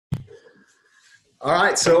All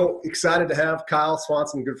right, so excited to have Kyle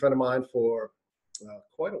Swanson, a good friend of mine, for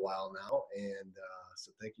quite a while now, and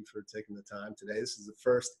so thank you for taking the time today. This is the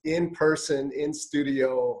first in-person,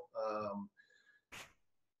 in-studio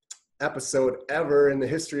episode ever in the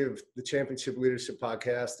history of the Championship Leadership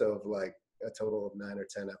Podcast of like a total of 9 or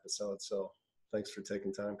 10 episodes. So thanks for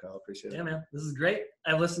taking time, Kyle. Appreciate it. Yeah, man, this is great.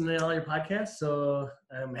 I've listened to all your podcasts, so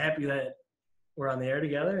I'm happy that we're on the air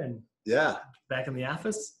together and back in the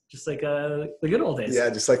office, just like the good old days. Yeah,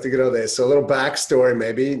 just like the good old days. So a little backstory,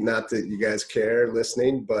 maybe, not that you guys care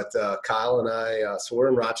listening, but Kyle and I, so we're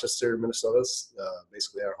in Rochester, Minnesota,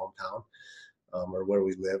 basically our hometown, or where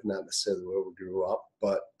we live, not necessarily where we grew up.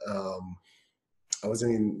 But I was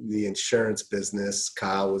in the insurance business.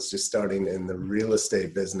 Kyle was just starting in the real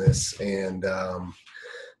estate business, and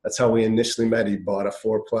that's how we initially met. He bought a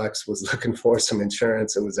fourplex, was looking for some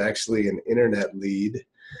insurance. It was actually an internet lead.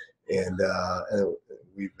 And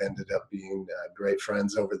we've ended up being great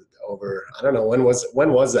friends over. I don't know, when was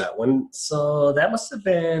that? So that must have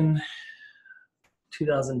been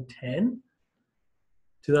 2010,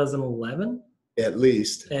 2011 at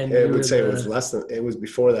least. And I would say it was less than. It was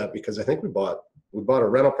before that, because I think we bought a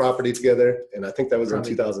rental property together, and I think that was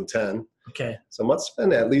probably in 2010. Okay, so it must have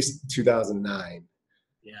been at least 2009.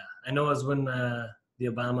 Yeah, I know it was when the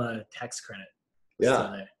Obama tax credit was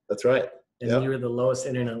still there. That's right. And you were the lowest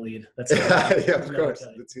internet lead. That's yeah, of course.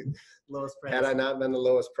 Lowest price. Had I not been the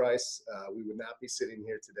lowest price, we would not be sitting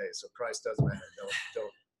here today. So price does matter.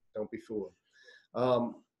 Don't be fooled.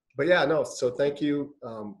 But yeah, no. So thank you,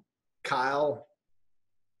 Kyle.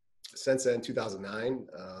 Since then, 2009,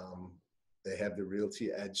 they have the Realty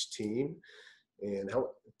Edge team. And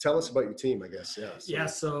tell us about your team, I guess.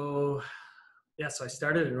 So I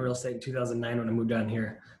started in real estate in 2009 when I moved down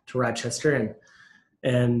here to Rochester,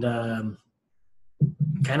 and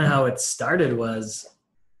kind of how it started was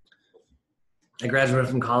I graduated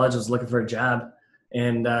from college, was looking for a job,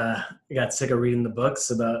 and I got sick of reading the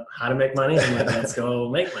books about how to make money. I'm like, let's go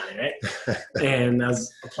make money, right? And I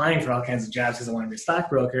was applying for all kinds of jobs because I wanted to be a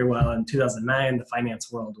stockbroker. Well, in 2009, the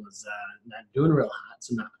finance world was not doing real hot,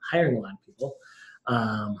 so not hiring a lot of people.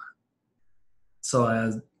 So I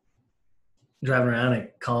was driving around. I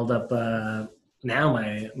called up now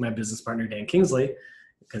my business partner, Dan Kingsley,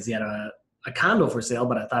 because he had a condo for sale,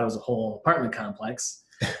 but I thought it was a whole apartment complex.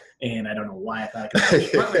 And I don't know why I thought it was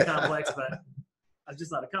an apartment complex, but I was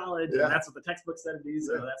just out of college, and that's what the textbook said to do,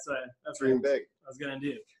 so that's what I was going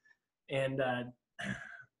to do. And I'm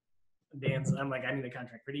like, I need a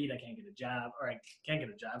contract for deed. I can't get a job, or I can't get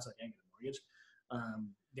a job, so I can't get a mortgage.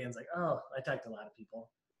 Dan's like, oh, I talked to a lot of people.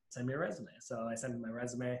 Send me a resume. So I sent him my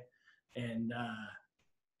resume, and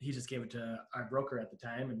he just gave it to our broker at the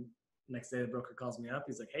time. And next day, the broker calls me up.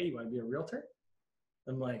 He's like, hey, you want to be a realtor?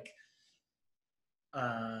 I'm like,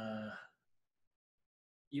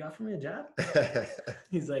 you offer me a job?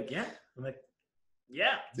 He's like, yeah. I'm like,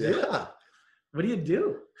 yeah. What do you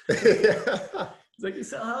do? He's like, you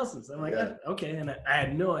sell houses. I'm like, okay. And I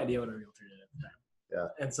had no idea what a realtor did at the time. Yeah.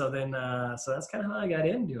 And so then, so that's kind of how I got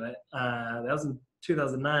into it. That was in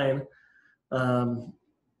 2009.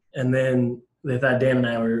 And then they thought Dan and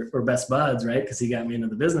I were best buds, right? Because he got me into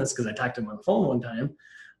the business because I talked to him on the phone one time.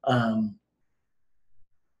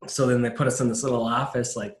 So then they put us in this little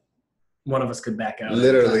office, like one of us could back out.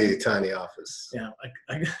 Literally a tiny office. Yeah,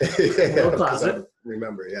 a little closet.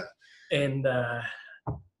 Remember, And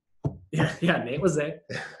Nate was there.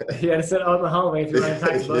 He had to sit out in the hallway if you wanted to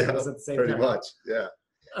talk to both of us at the same time. Pretty much, yeah.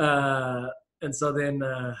 And so then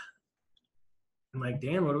I'm like,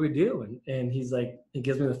 Dan, what do we do? And he's like, he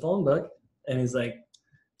gives me the phone book, and he's like,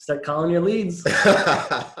 start calling your leads.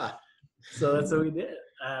 So that's what we did.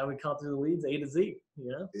 We called through the leads A to Z,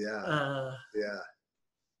 you know? Yeah.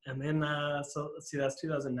 And then, so let's see, that's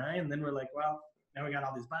 2009. And then we're like, well, now we got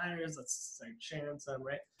all these buyers. Let's start sharing some,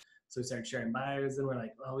 right? So we started sharing buyers. And we're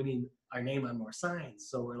like, well, we need our name on more signs.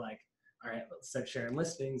 So we're like, all right, let's start sharing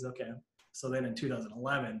listings. Okay. So then in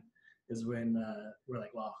 2011 is when we're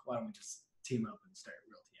like, well, why don't we just team up and start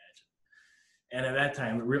Realty Edge? And at that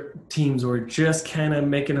time, teams were just kind of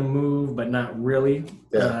making a move, but not really.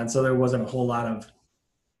 And so there wasn't a whole lot of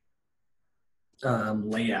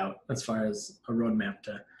layout as far as a roadmap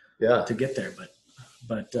to get there.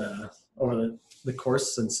 But over the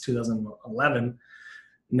course since 2011,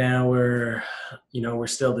 now we're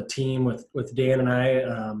still the team with Dan and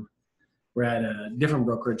I. We're at a different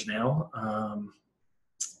brokerage now.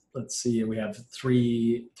 Let's see, we have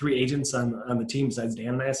three agents on the team besides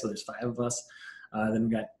Dan and I, so there's 5 of us. Then we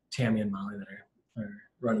got Tammy and Molly that are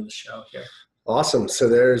running the show here. Awesome. So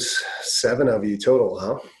there's 7 of you total,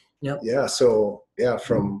 huh? Yep. Yeah. So yeah,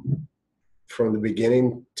 from from the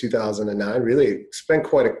beginning, 2009, really, it's been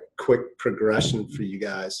quite a quick progression for you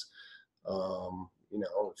guys. You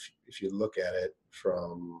know, if you look at it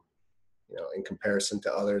from, you know, in comparison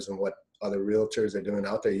to others and what other realtors are doing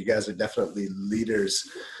out there, you guys are definitely leaders,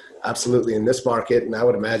 absolutely, in this market. And I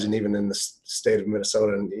would imagine even in the state of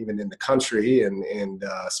Minnesota and even in the country. And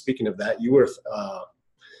speaking of that, you were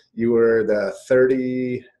the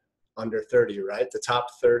 30 under 30, right? The top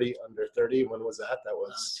 30 under 30. When was that? That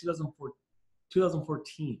was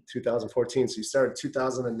 2014. 2014. So you started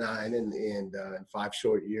 2009, and in 5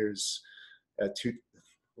 short years,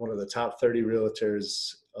 one of the top 30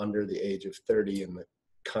 realtors under the age of 30 in the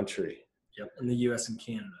country. Yep, in the U.S. and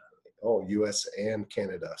Canada. Oh, U.S. and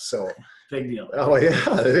Canada. So big deal. Oh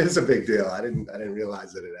yeah, it is a big deal. I didn't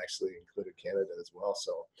realize that it actually included Canada as well.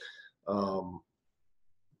 So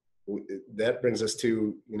that brings us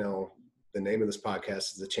to, you know, the name of this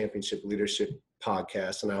podcast is the Championship Leadership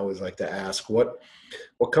Podcast, and I always like to ask what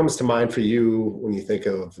comes to mind for you when you think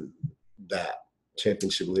of that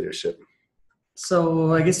championship leadership.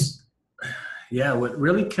 So I guess, yeah, what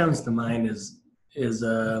really comes to mind is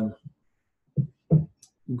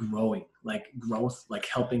growing, like growth, like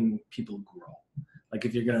helping people grow. Like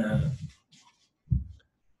if you're gonna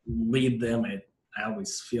lead them, I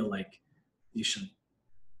always feel like you should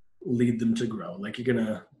lead them to grow. Like you're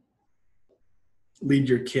gonna lead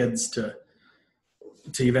your kids to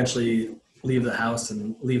eventually leave the house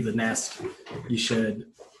and leave the nest. You should,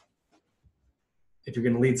 if you're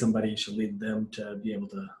going to lead somebody, you should lead them to be able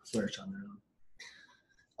to flourish on their own.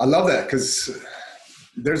 I love that, because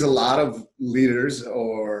there's a lot of leaders,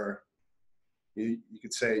 or you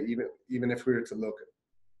could say even if we were to look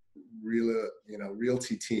at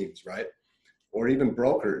realty teams, right? Or even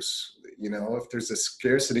brokers, you know, if there's a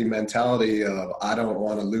scarcity mentality of, I don't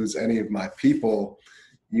want to lose any of my people,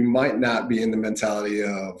 you might not be in the mentality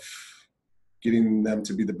of getting them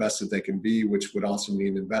to be the best that they can be, which would also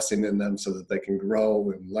mean investing in them so that they can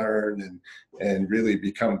grow and learn and really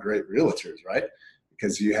become great realtors, right?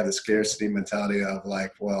 Because you have the scarcity mentality of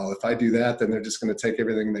like, well, if I do that, then they're just going to take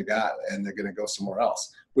everything they got and they're going to go somewhere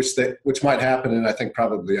else, which might happen, and I think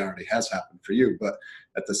probably already has happened for you. But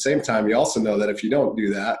at the same time, you also know that if you don't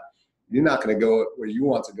do that, you're not going to go where you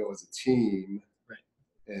want to go as a team. Right.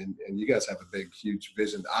 And you guys have a big, huge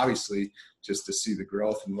vision, obviously, just to see the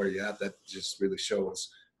growth and where you're at. That just really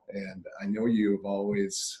shows. And I know you have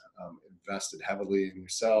always invested heavily in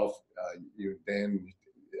yourself. You, Dan,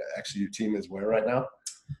 actually, your team is where right now?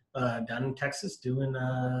 Down in Texas, doing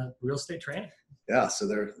real estate training. Yeah, so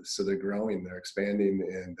they're growing, they're expanding,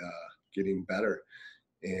 and getting better.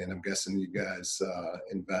 And I'm guessing you guys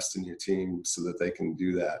invest in your team so that they can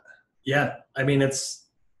do that. Yeah, I mean, it's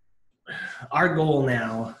our goal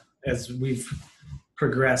now, as we've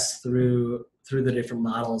progressed through the different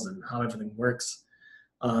models and how everything works,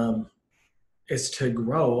 is to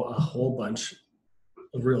grow a whole bunch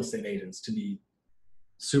of real estate agents to be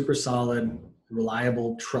super solid,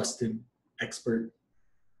 reliable, trusted experts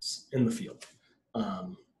in the field.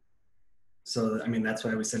 So, I mean, that's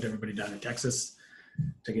why we sent everybody down to Texas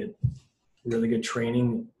to get really good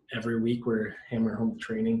training. Every week we're hammering home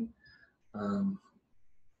training.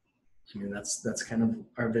 I mean, that's kind of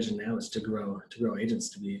our vision now, is to grow agents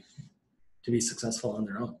to be successful on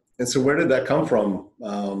their own. And so where did that come from?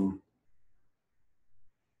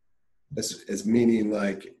 As meaning,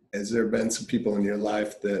 like, has there been some people in your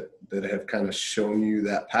life that have kind of shown you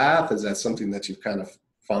that path? Is that something that you've kind of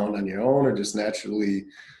found on your own, or just naturally,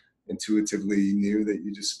 intuitively knew that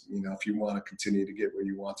you just, you know, if you want to continue to get where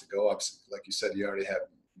you want to go, obviously, like you said, you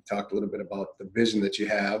talked a little bit about the vision that you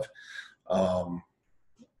have. How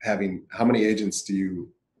many agents do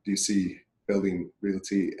you see building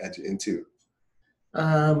realty edge into?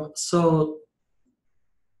 So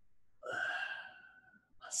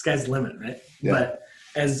sky's the limit, right? Yeah. But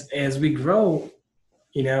as we grow,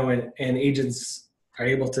 you know, and agents are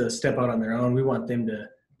able to step out on their own, we want them to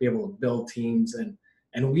be able to build teams, and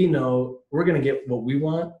we know we're going to get what we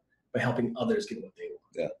want by helping others get what they want.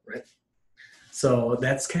 Yeah. Right. So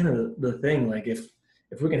that's kind of the thing. Like if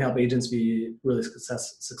we can help agents be really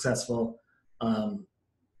successful,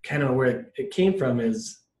 kind of where it came from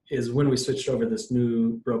is when we switched over this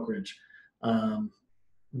new brokerage.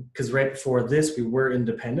 Because right before this, we were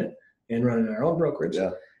independent and running our own brokerage.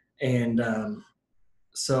 Yeah. And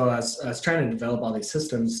so I was trying to develop all these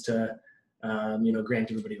systems to, you know, grant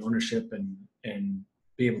everybody ownership and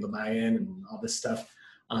be able to buy in and all this stuff.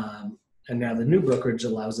 And now the new brokerage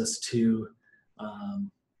allows us to,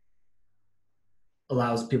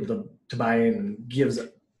 allows people to buy in and gives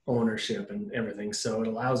ownership and everything. So it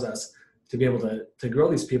allows us to be able to grow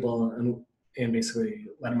these people. And and basically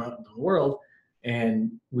let them out into the world,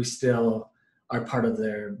 and we still are part of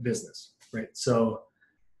their business, right? So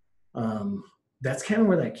that's kind of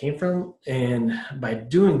where that came from. And by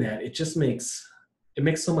doing that, it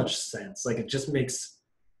makes so much sense. Like, it just makes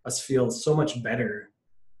us feel so much better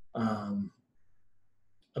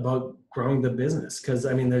about growing the business. Because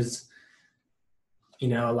I mean, there's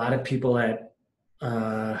a lot of people at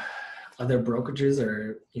other brokerages,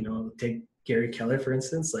 or take Gary Keller for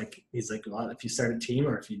instance. Like, he's like, well, if you start a team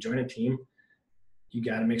or if you join a team, you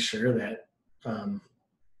got to make sure that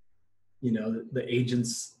the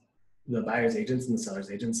agents, the buyer's agents and the seller's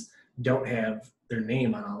agents, don't have their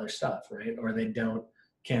name on all their stuff, right? Or they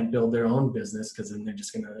can't build their own business, because then they're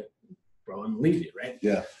just going to grow and leave you, right?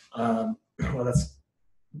 Yeah. Well,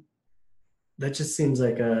 that just seems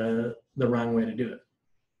like the wrong way to do it.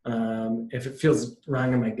 If it feels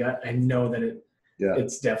wrong in my gut, I know that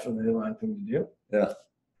it's definitely the wrong thing to do. Yeah.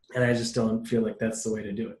 And I just don't feel like that's the way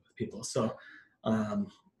to do it with people. So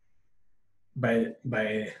by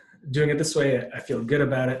doing it this way, I feel good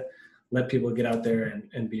about it. Let people get out there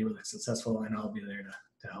and be really successful, and I'll be there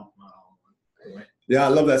to help them out. Anyway. Yeah, I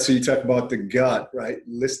love that. So you talk about the gut, right?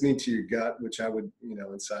 Listening to your gut, which I would,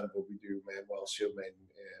 inside of what we do, Manuel, Shieldmate, and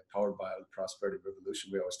powered by the Prosperity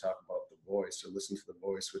Revolution, we always talk about the voice, or listen to the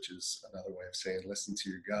voice, which is another way of saying listen to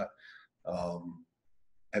your gut.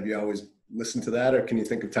 Have you always listened to that, or can you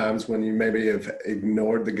think of times when you maybe have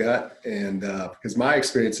ignored the gut? And because my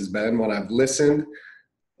experience has been, when I've listened,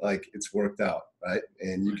 like, it's worked out, right?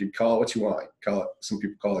 And you can call it what you want. Some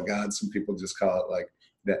people call it God. Some people just call it like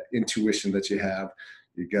that intuition that you have,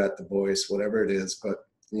 your gut, the voice, whatever it is. But,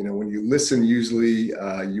 when you listen, usually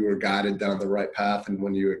you are guided down the right path. And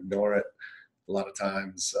when you ignore it, a lot of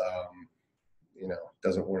times, it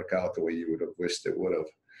doesn't work out the way you would have wished it would have.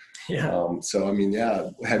 Yeah. So, I mean, yeah.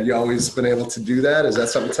 Have you always been able to do that? Is that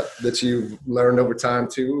something that you've learned over time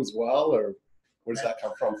too as well? Or where does that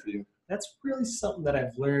come from for you? That's really something that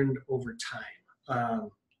I've learned over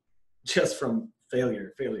time, just from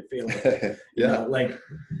failure. Yeah. Like,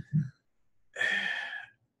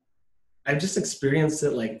 I've just experienced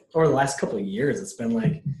it, like, over the last couple of years. It's been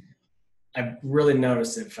like, I've really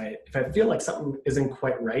noticed if I feel like something isn't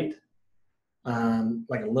quite right,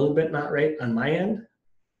 like a little bit not right on my end,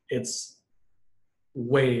 it's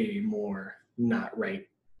way more not right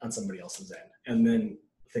on somebody else's end. And then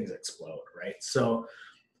things explode, right? So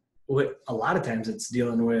a lot of times it's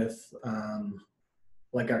dealing with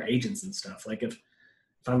like our agents and stuff. Like, if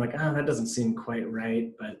I'm like, that doesn't seem quite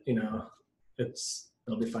right, but it'll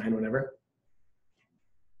be fine, whatever.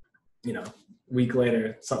 Week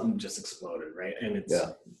later, something just exploded, right? And it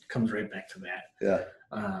comes right back to that.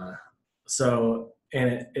 Yeah. So,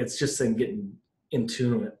 and it's just in getting in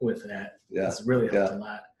tune with that. Yeah. It's really helped a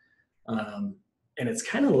lot. And it's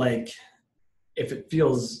kind of like, if it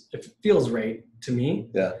feels right to me,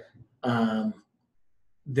 then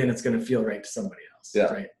it's going to feel right to somebody else.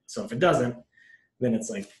 Yeah. Right. So if it doesn't, then it's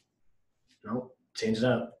like, no, change it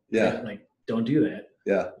up. Yeah. Right? Like, don't do that.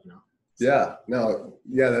 Yeah. So. Yeah. No.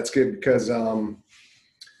 Yeah. That's good, because to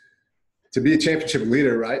be a championship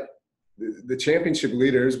leader, right? The championship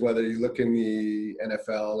leaders, whether you look in the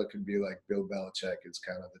NFL, it could be like Bill Belichick is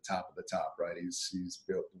kind of the top of the top, right? He's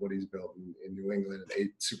built what he's built in New England,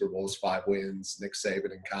 8 Super Bowls, 5 wins. Nick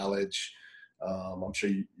Saban in college. I'm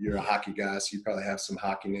sure you're a hockey guy, so you probably have some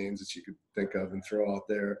hockey names that you could think of and throw out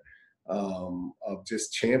there, of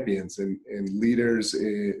just champions and leaders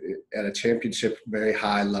at a championship, very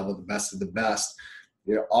high level, the best of the best.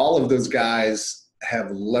 All of those guys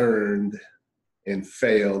have learned and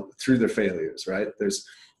failed through their failures, right?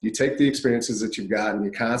 You take the experiences that you've gotten,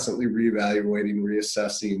 you're constantly reevaluating,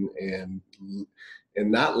 reassessing, and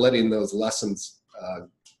not letting those lessons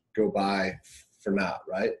go by for naught,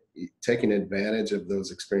 right? Taking advantage of those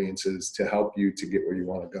experiences to help you to get where you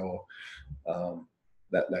want to go,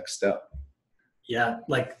 that next step. Yeah,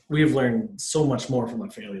 like, we've learned so much more from our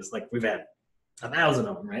failures. Like, we've had 1,000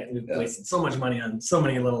 of them, right? We've wasted so much money on so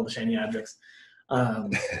many little shiny objects.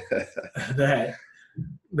 That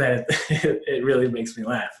it really makes me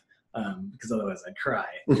laugh, because otherwise I'd cry.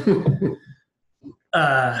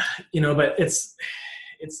 But it's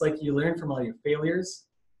like, you learn from all your failures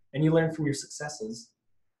and you learn from your successes,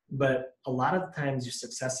 but a lot of the times your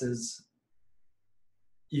successes,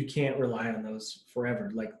 you can't rely on those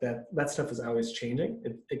forever. Like, that stuff is always changing.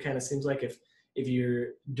 It kind of seems like if you're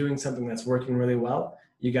doing something that's working really well,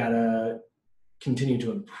 you gotta continue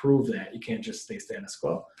to improve that. You can't just stay status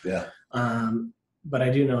quo. Yeah. But I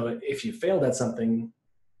do know, if you failed at something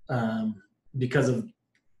because of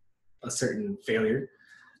a certain failure,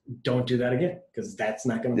 don't do that again, because that's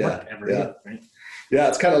not going to work ever again, right? Yeah,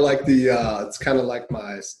 it's kind of like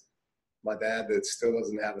my dad that still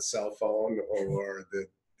doesn't have a cell phone, or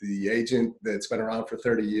the agent that's been around for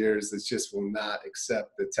 30 years that just will not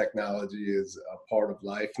accept that technology is a part of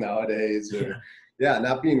life nowadays, or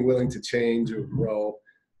not being willing to change or grow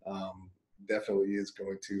definitely is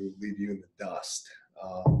going to leave you in the dust.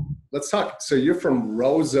 Let's talk. So you're from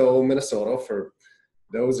Roseau, Minnesota. For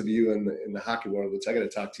those of you in the hockey world, which I got to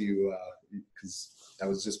talk to you because I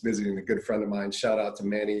was just visiting a good friend of mine. Shout out to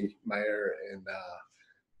Manny Meyer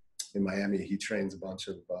in Miami. He trains a bunch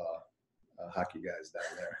of hockey guys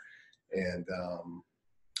down there. And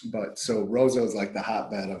but so Roseau is like the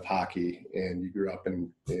hotbed of hockey, and you grew up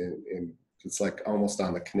in it's like almost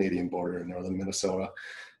on the Canadian border in northern Minnesota.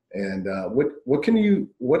 And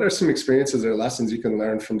what are some experiences or lessons you can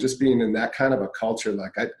learn from just being in that kind of a culture?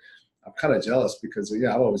 Like I'm kind of jealous because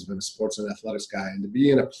I've always been a sports and athletics guy, and to be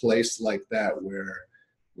in a place like that where,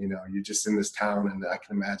 you're just in this town, and I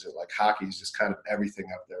can imagine like hockey is just kind of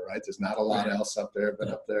everything up there, right? There's not a lot else up there, but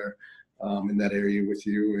up there in that area with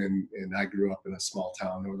you. And I grew up in a small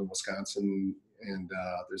town, northern Wisconsin, and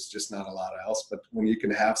there's just not a lot else. But when you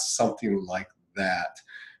can have something like that,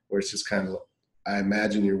 where it's just kind of, I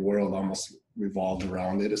imagine your world almost revolved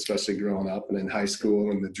around it, especially growing up and in high school,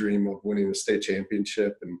 and the dream of winning a state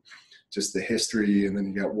championship and just the history. And then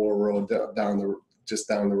you got War Road down the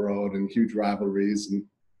road, and huge rivalries.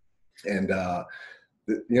 And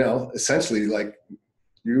essentially like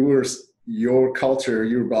your culture,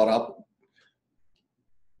 you were brought up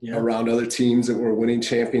around other teams that were winning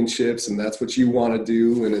championships, and that's what you want to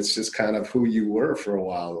do. And it's just kind of who you were for a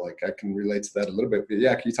while. Like I can relate to that a little bit, but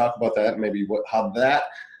can you talk about that? And maybe how that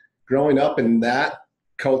growing up in that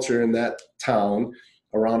culture in that town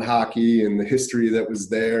around hockey and the history that was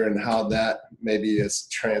there, and how that maybe is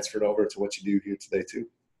transferred over to what you do here today too.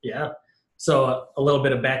 Yeah. So a little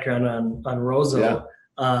bit of background on Roseau.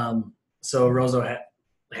 So Roseau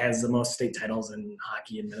has the most state titles in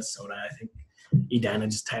hockey in Minnesota. I think Edina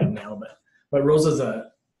just tied them now, but Roseau's a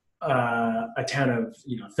town of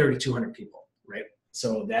 3,200 people, right?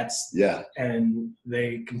 So that's and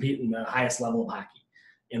they compete in the highest level of hockey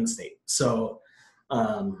in the state. So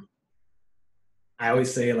I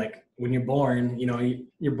always say, like, when you're born,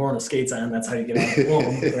 you're born with skates on. That's how you get out of the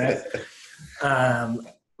womb, right?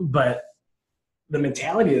 But the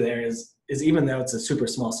mentality there is even though it's a super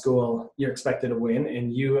small school, you're expected to win,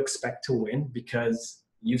 and you expect to win because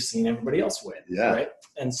you've seen everybody else win, right?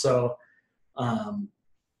 And so, and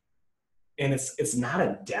it's not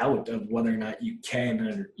a doubt of whether or not you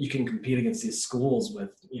can compete against these schools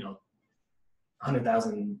with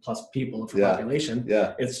 100,000 plus people for population.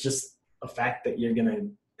 It's just a fact that you're gonna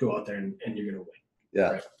go out there and you're gonna win.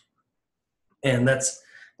 Right? And that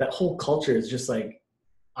whole culture is just like,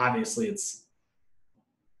 obviously it's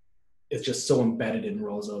just so embedded in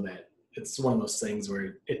Roseau that it's one of those things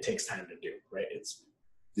where it takes time to do, right? It's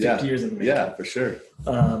 50 years in the making. Yeah, for sure.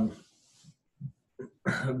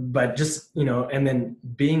 But just, and then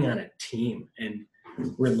being on a team and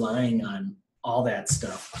relying on all that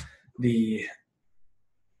stuff.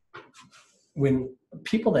 When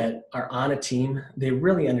people that are on a team, they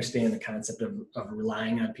really understand the concept of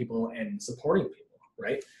relying on people and supporting people,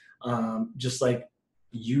 right? Just like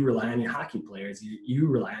you rely on your hockey players, you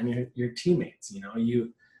rely on your teammates,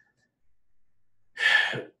 you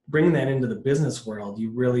bring that into the business world,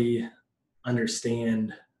 you really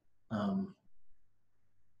understand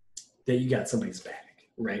that you got somebody's back,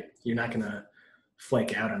 right? You're not going to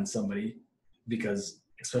flake out on somebody because,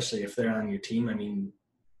 especially if they're on your team, I mean,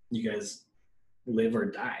 you guys live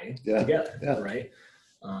or die together, right?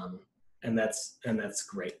 And that's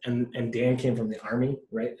great. And Dan came from the Army,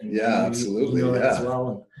 right? And absolutely. That as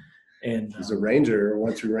well. And he's a Ranger,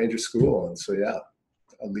 went through Ranger school. And so,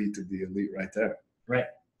 elite of the elite right there. Right.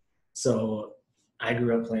 So I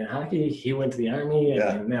grew up playing hockey. He went to the Army,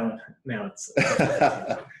 and now it's.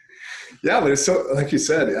 But it's so, like you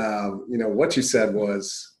said, what you said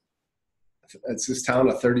was, it's this town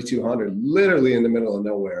of 3,200, literally in the middle of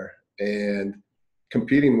nowhere, and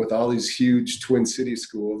competing with all these huge Twin City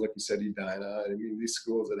schools, like you said, Edina. I mean, these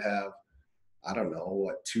schools that have, I don't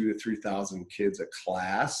know, 2,000 to 3,000 kids a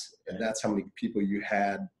class, and that's how many people you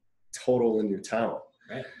had total in your town.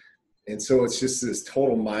 Right. And so it's just this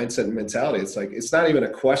total mindset and mentality. It's like, it's not even a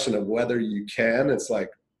question of whether you can. It's like,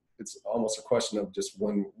 it's almost a question of just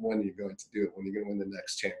when you're going to do it, when you're going to win the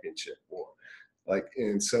next championship, or like,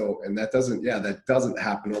 and that doesn't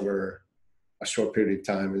happen over a short period of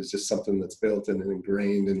time. It's just something that's built and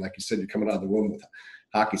ingrained. And like you said, you're coming out of the womb with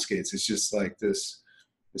hockey skates. It's just like this,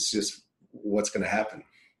 it's just what's going to happen.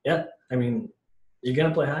 Yeah. I mean, You're going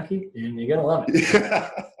to play hockey and you're going to love it. Yeah.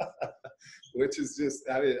 Which is just,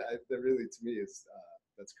 I mean, that really to me is,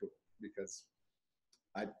 that's cool because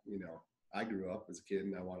I grew up as a kid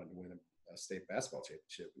and I wanted to win a state basketball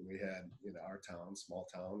championship. And we had, our town, small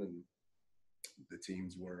town, and the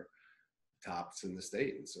teams were tops in the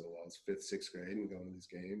state. And so I was 5th, 6th grade and going to these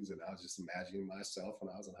games, and I was just imagining myself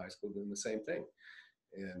when I was in high school doing the same thing.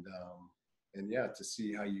 And yeah, to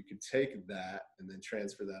see how you could take that and then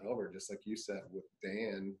transfer that over, just like you said with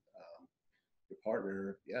Dan, your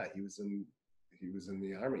partner. Yeah, he was in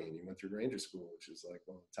the Army and he went through Ranger School, which is like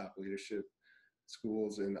one of the top leadership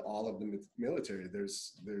schools in all of the military.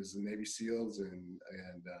 There's the Navy SEALs and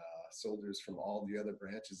soldiers from all the other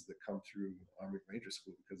branches that come through Army Ranger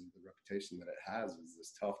School because of the reputation that it has as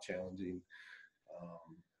this tough, challenging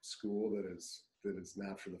school that is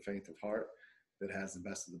not for the faint of heart, that has the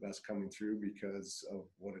best of the best coming through because of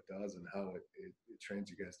what it does and how it trains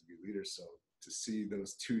you guys to be leaders. So to see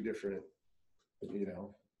those two different,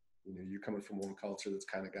 you're coming from one culture that's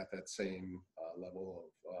kind of got that same level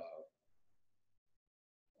of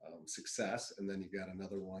success, and then you got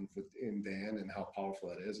another one in Dan and how powerful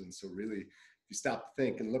that is. And so really, if you stop to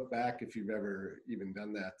think and look back, if you've ever even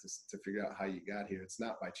done that to figure out how you got here, it's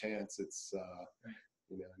not by chance. It's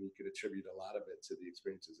and you could attribute a lot of it to the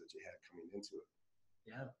experiences that you had coming into it.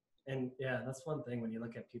 Yeah. And yeah, that's one thing when you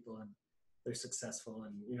look at people and they're successful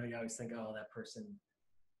and, you always think, oh, that person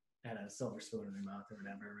had a silver spoon in their mouth or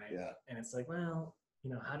whatever, right? Yeah. And it's like, well,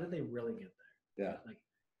 how did they really get there? Yeah. Like,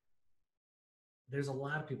 there's a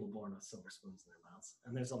lot of people born with silver spoons in their mouths,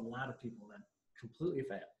 and there's a lot of people that completely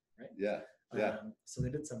fail, right? Yeah. Yeah. So they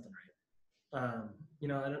did something right.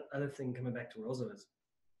 Another thing coming back to Rosa is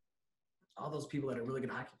all those people that are really good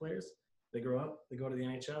hockey players, they grow up, they go to the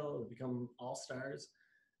NHL, they become all-stars,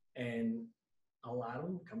 and a lot of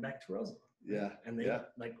them come back to Rosa. Yeah. And they,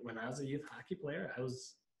 like when I was a youth hockey player, I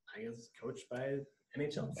was coached by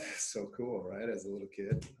NHL. So cool, right? As a little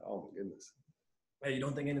kid. Oh my goodness. Hey, you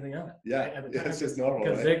don't think anything of it. Yeah. Right? At the time, It's just normal.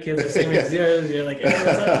 Because right? their kids are same as yours. You're like, hey,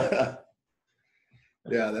 what's up?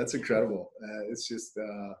 Yeah, that's incredible. It's just,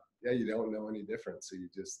 you don't know any different. So you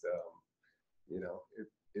just,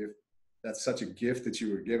 if that's such a gift that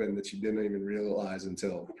you were given that you didn't even realize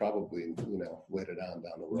until probably, later down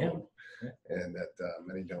the road. Yeah. And that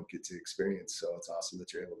many don't get to experience. So it's awesome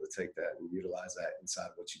that you're able to take that and utilize that inside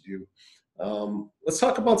what you do. Let's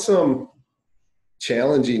talk about some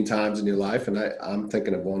challenging times in your life. And I'm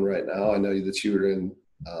thinking of one right now. I know that you were in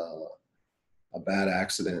a bad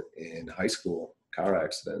accident in high school, car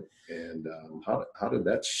accident. And how did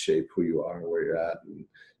that shape who you are and where you're at and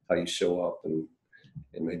how you show up and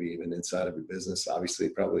maybe even inside of your business, obviously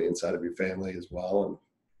probably inside of your family as well.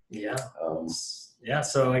 And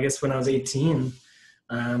so I guess when I was 18,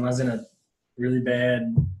 I was in a really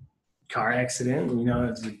bad car accident. It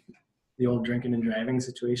was the old drinking and driving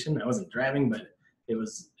situation. I wasn't driving, but it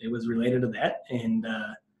was related to that. And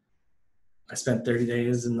I spent 30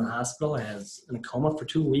 days in the hospital. I was in a coma for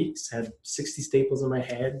 2 weeks, had 60 staples in my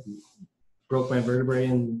head, broke my vertebrae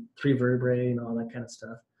and 3 vertebrae and all that kind of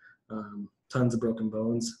stuff. Tons of broken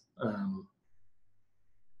bones.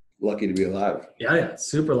 Lucky to be alive. Yeah,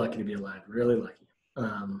 super lucky to be alive. Really lucky.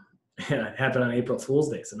 It happened on April Fool's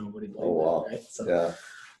Day, so nobody believed it, right? So,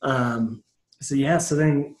 yeah. So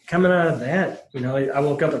then coming out of that, I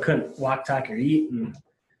woke up, I couldn't walk, talk, or eat,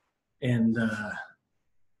 and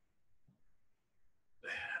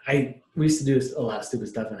we used to do a lot of stupid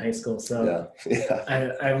stuff in high school. So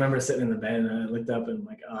I remember sitting in the bed and I looked up and I'm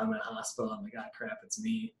like, oh, I'm in a hospital. I'm like, oh crap, it's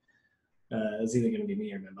me. It's either going to be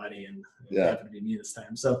me or my buddy, and it happened to be me this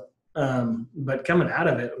time. So, but coming out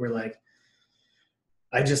of it, we're like,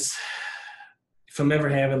 if I'm ever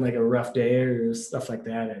having like a rough day or stuff like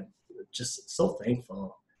that, I'm just so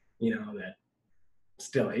thankful, that I'm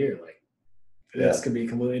still here. Like this could be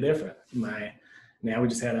completely different. Now we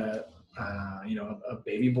just had a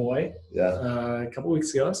baby boy a couple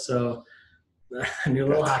weeks ago. So a new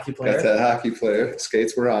little hockey player. Got that hockey player.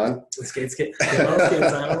 Skates were on. Skates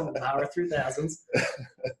on. Power 3000s.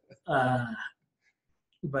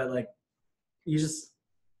 But like, you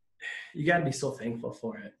got to be so thankful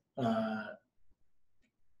for it.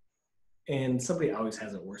 And somebody always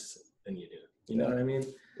has it worse than you do. You know what I mean?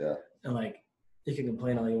 Yeah. And like, you can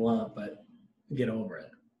complain all you want, but get over it.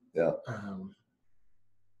 Yeah.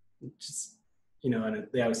 Just, and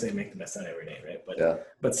they always say make the best out of every day, right?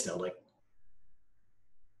 But still, like,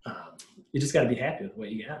 you just got to be happy with what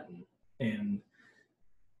you got and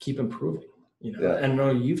keep improving. I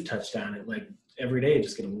know you've touched on it, like every day,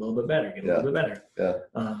 just get a little bit better, little bit better. Yeah.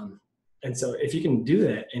 And so if you can do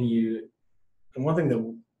that, and one thing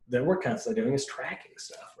that we're constantly doing is tracking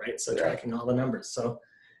stuff, right? So Yeah. tracking all the numbers. So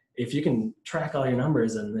if you can track all your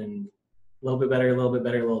numbers and then a little bit better, a little bit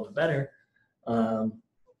better, a little bit better,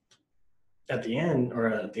 at the end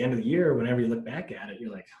of the year, whenever you look back at it,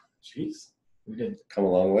 you're like, geez, we did come a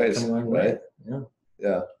long ways, come a long right? way.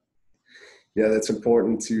 Yeah. That's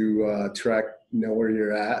important to track, know where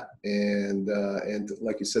you're at, and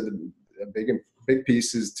like you said, a big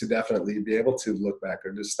piece is to definitely be able to look back,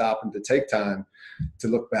 or to stop and to take time to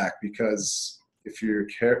look back, because if you're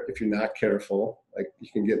not careful, like, you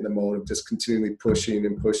can get in the mode of just continually pushing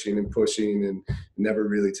and pushing and pushing, and never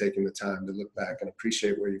really taking the time to look back and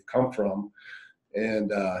appreciate where you've come from. And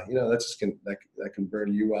that just that can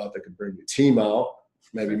burn you out. That can burn your team out.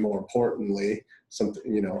 Maybe more importantly,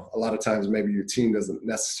 a lot of times maybe your team doesn't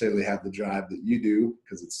necessarily have the drive that you do,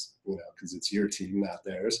 because it's your team, not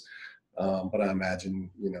theirs. But I imagine,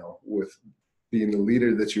 with being the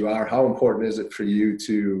leader that you are, how important is it for you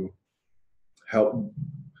to help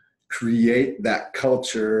create that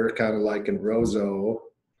culture, kind of like in Roseau,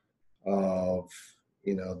 of,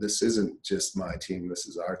 this isn't just my team, this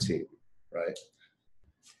is our team, right?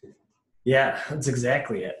 Yeah, that's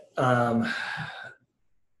exactly it.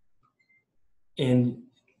 And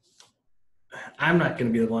I'm not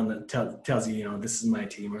going to be the one that tells you, this is my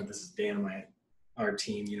team, or this is Dan, our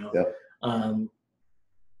team, Yep.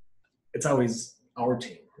 It's always our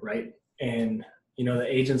team, right? And, the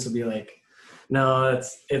agents will be like, no,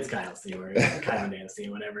 it's Kyle's team, or Kyle and Dan's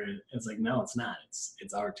team, whatever. It's like, no, it's not.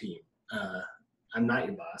 It's our team. I'm not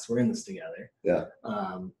your boss. We're in this together. Yeah.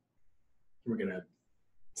 We're going to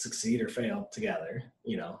succeed or fail together,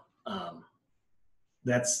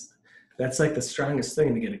 that's like the strongest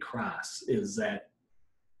thing to get across, is that,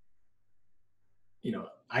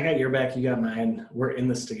 I got your back, you got mine, we're in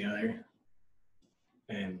this together.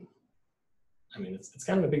 And I mean, it's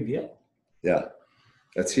kind of a big deal. Yeah,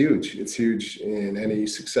 that's huge. It's huge in any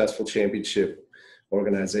successful championship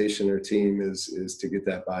organization or team, is to get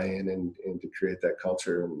that buy-in and to create that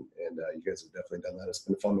culture. And you guys have definitely done that. It's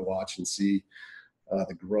been fun to watch and see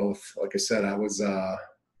the growth. Like I said, I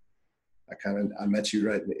met you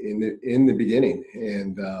right in the beginning,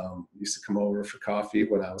 and used to come over for coffee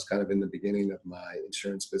when I was kind of in the beginning of my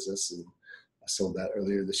insurance business, and I sold that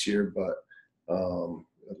earlier this year. But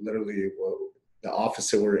literally, the office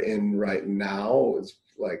that we're in right now is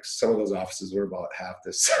like, some of those offices were about half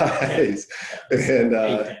the size, and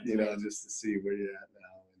just to see where you're at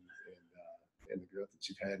now, and the growth that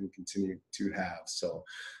you've had and continue to have. So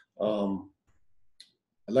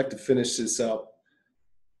I'd like to finish this up.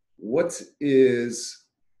 What's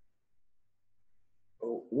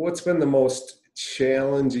been the most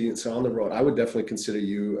challenging? So on the road, I would definitely consider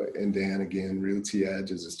you and Dan, again, Realty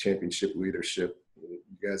Edge, as this championship leadership.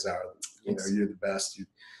 You guys are, you're the best.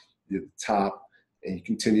 You're the top, and you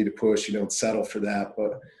continue to push. You don't settle for that.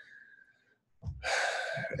 But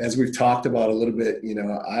as we've talked about a little bit,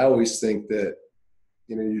 I always think that,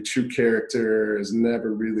 your true character is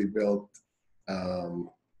never really built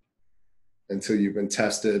until you've been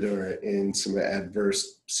tested or in some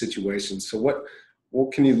adverse situations. So what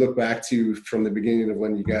can you look back to from the beginning of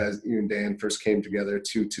when you and Dan first came together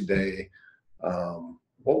to today?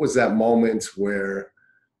 What was that moment where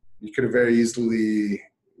you could have very easily,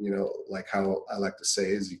 like how I like to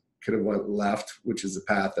say, is you could have went left, which is the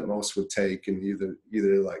path that most would take, and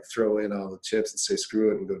either like throw in all the chips and say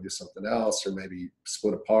screw it and go do something else, or maybe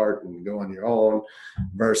split apart and go on your own,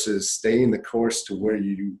 versus staying the course to where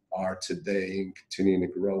you are today and continuing to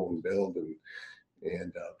grow and build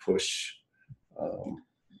and push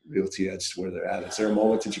Realty Edge to where they're at. Is there a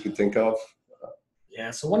moment that you can think of?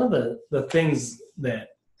 Yeah. So one of the things that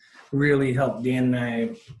really helped Dan and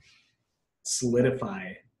I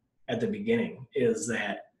solidify at the beginning is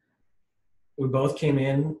that we both came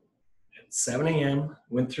in at 7 a.m.,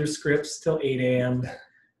 went through scripts till 8 a.m.,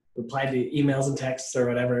 replied to emails and texts or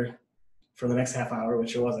whatever for the next half hour,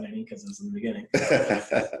 which there wasn't any because it was in the beginning,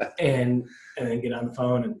 and then get on the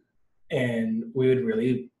phone and we would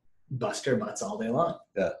really bust our butts all day long.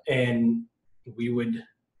 Yeah. And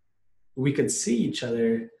we could see each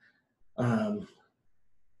other.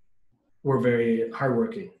 We're very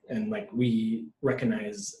hardworking, and like, we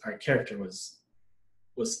recognize our character was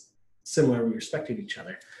similar. We respected each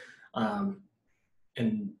other,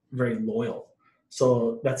 and very loyal.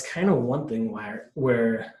 So that's kind of one thing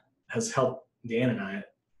where has helped Dan and I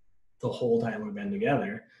the whole time we've been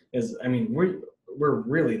together is, I mean, we're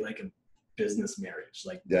really like a business marriage.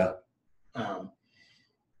 Like, yeah.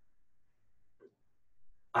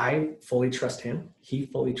 I fully trust him. He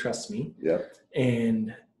fully trusts me. Yeah.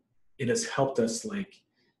 And it has helped us, like,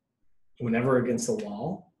 whenever we're against the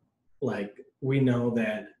wall, like, we know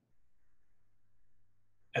that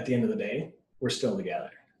at the end of the day, we're still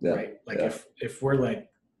together, right? Like if we're like,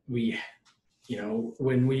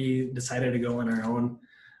 when we decided to go on our own,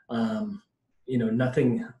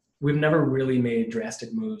 we've never really made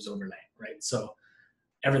drastic moves overnight, right? So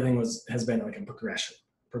everything has been like a progression.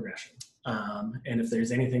 And if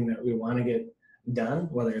there's anything that we want to get done,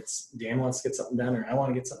 whether it's Dan wants to get something done or I want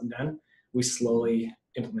to get something done, we slowly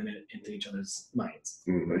implement it into each other's minds,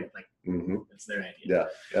 right? Like it's their idea.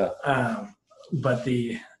 But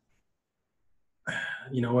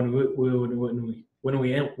when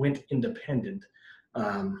we went independent,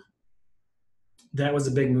 that was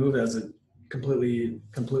a big move. That was a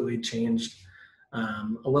completely changed a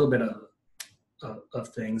little bit of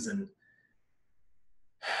things, and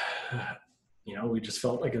we just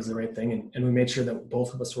felt like it was the right thing, and we made sure that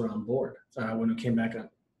both of us were on board. When we came back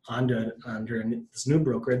under this new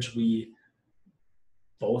brokerage, we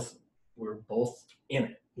were both in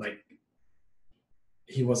it. Like,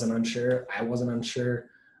 he wasn't unsure, I wasn't unsure.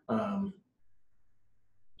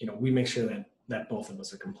 We make sure that both of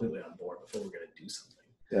us are completely on board before we're going to do something.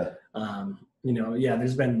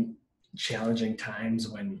 There's been challenging times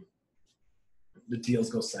when the deals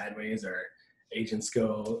go sideways or agents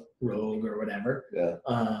go rogue or whatever.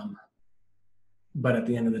 But at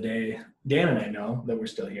the end of the day, Dan and I know that we're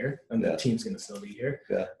still here, and the team's going to still be here.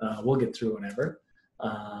 We'll get through whatever.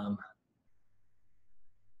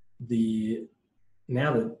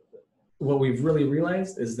 Now that what we've really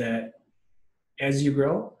realized is that as you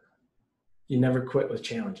grow, you never quit with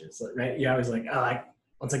challenges, right? You're always like,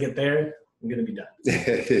 once I get there, I'm going to be done.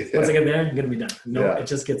 Once I get there, I'm going to be done. No, it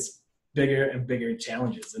just gets bigger and bigger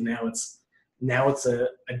challenges. And now it's a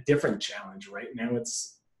different challenge, right? Now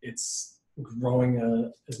it's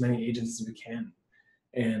growing as many agents as we can.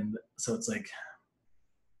 And so it's like,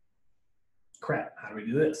 crap, how do we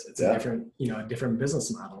do this? It's a different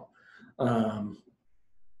business model.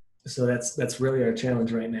 So that's really our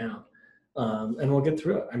challenge right now. And we'll get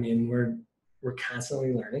through it. I mean, we're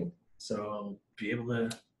constantly learning, so I'll be able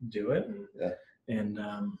to do it. And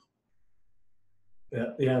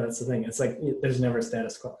that's the thing. It's like, there's never a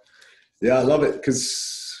status quo. Yeah, I love it,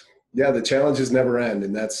 because the challenges never end.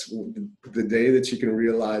 And that's the day that you can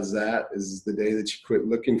realize that is the day that you quit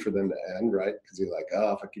looking for them to end, right? Because you're like,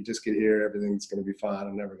 if I could just get here, everything's going to be fine.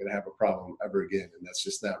 I'm never going to have a problem ever again. And that's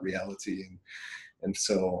just not reality. And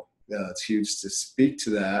so it's huge to speak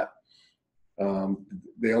to that.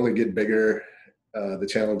 They only get bigger. The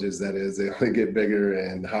challenges, that is, they only get bigger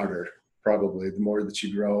and harder, probably, the more that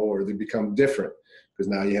you grow, or they become different. Because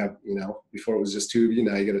now you have, before it was just two of you,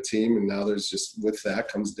 now you got a team, and now there's just, with that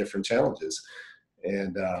comes different challenges.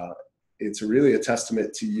 And it's really a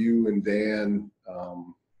testament to you and Dan,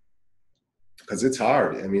 because it's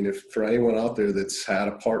hard. I mean, if for anyone out there that's had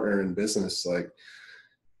a partner in business, like,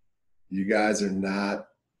 you guys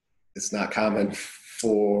it's not common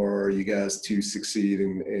for you guys to succeed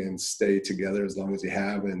and stay together as long as you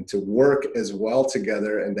have, and to work as well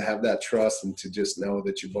together, and to have that trust, and to just know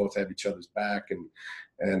that you both have each other's back.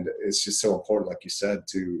 And it's just so important, like you said,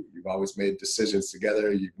 you've always made decisions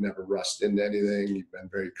together. You've never rushed into anything. You've been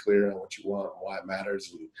very clear on what you want and why it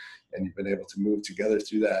matters, and you've been able to move together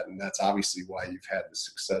through that. And that's obviously why you've had the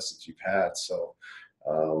success that you've had. So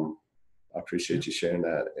I appreciate you sharing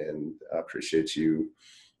that, and I appreciate you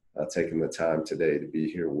taking the time today to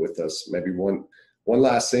be here with us. Maybe one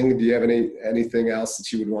last thing. Do you have anything else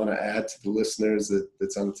that you would want to add to the listeners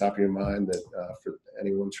that's on the top of your mind, that for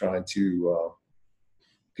anyone trying to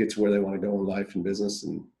get to where they want to go in life and business?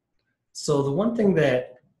 And so the one thing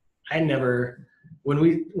that I never,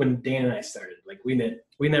 when Dan and I started, like, we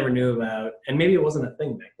never knew about, and maybe it wasn't a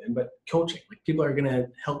thing back then, but coaching. Like, people are going to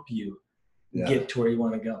help you get to where you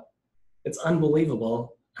want to go. It's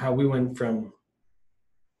unbelievable how we went from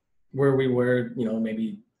where we were,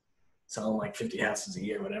 maybe selling like 50 houses a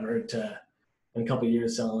year, whatever, to in a couple of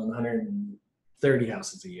years selling 130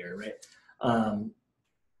 houses a year, right?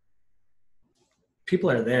 People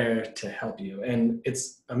are there to help you, and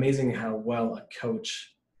it's amazing how well a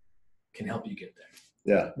coach can help you get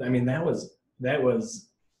there. I mean, that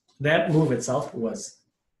move itself was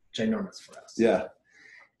ginormous for us.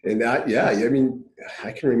 And I mean,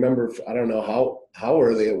 I can remember, I don't know how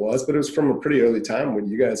early it was, but it was from a pretty early time when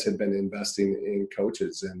you guys had been investing in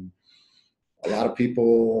coaches. And a lot of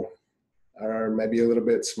people are maybe a little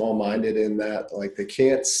bit small-minded in that, like, they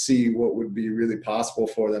can't see what would be really possible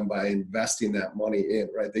for them by investing that money in,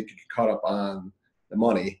 right? They could get caught up on the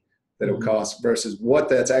money that it would cost versus what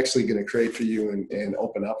that's actually going to create for you and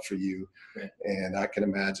open up for you. Right. And I can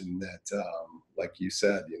imagine that, like you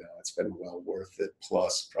said, it's been well worth it,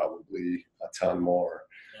 plus probably a ton more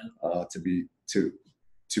to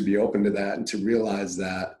to be open to that and to realize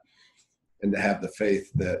that, and to have the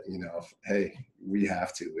faith that, hey, we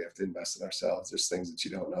have to invest in ourselves. There's things that you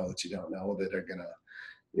don't know that are gonna,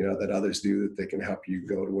 that others do, that they can help you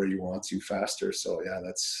go to where you want to faster. So yeah,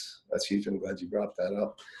 that's huge. I'm glad you brought that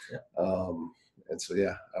up. Yeah. And so,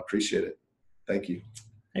 yeah, I appreciate it. Thank you.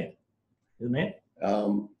 Hey, good man.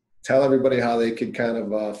 Tell everybody how they could kind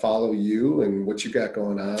of follow you and what you got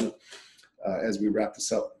going on as we wrap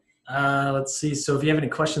this up. Let's see. So if you have any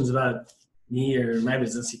questions about me or my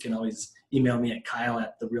business, you can always email me at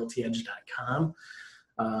kyle@therealtyedge.com,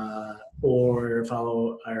 or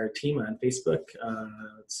follow our team on Facebook.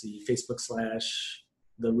 Let's see,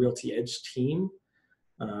 Facebook/The Realty Edge Team,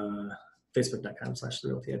 Facebook.com/The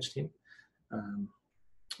Realty Edge Team,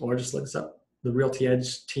 or just look us up, The Realty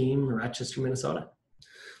Edge Team, Rochester, Minnesota.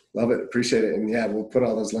 Love it. Appreciate it. And yeah, we'll put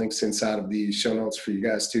all those links inside of the show notes for you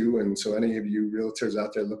guys too. And so any of you realtors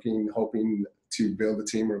out there hoping to build a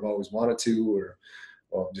team, or have always wanted to, or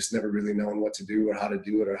just never really known what to do or how to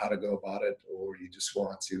do it or how to go about it, or you just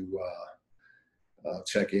want to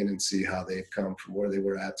check in and see how they've come from where they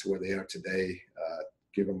were at to where they are today,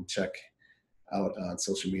 give them a check out on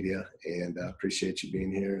social media. And appreciate you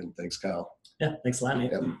being here. And thanks, Kyle. Yeah, thanks a lot,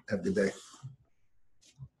 mate. Have a good day.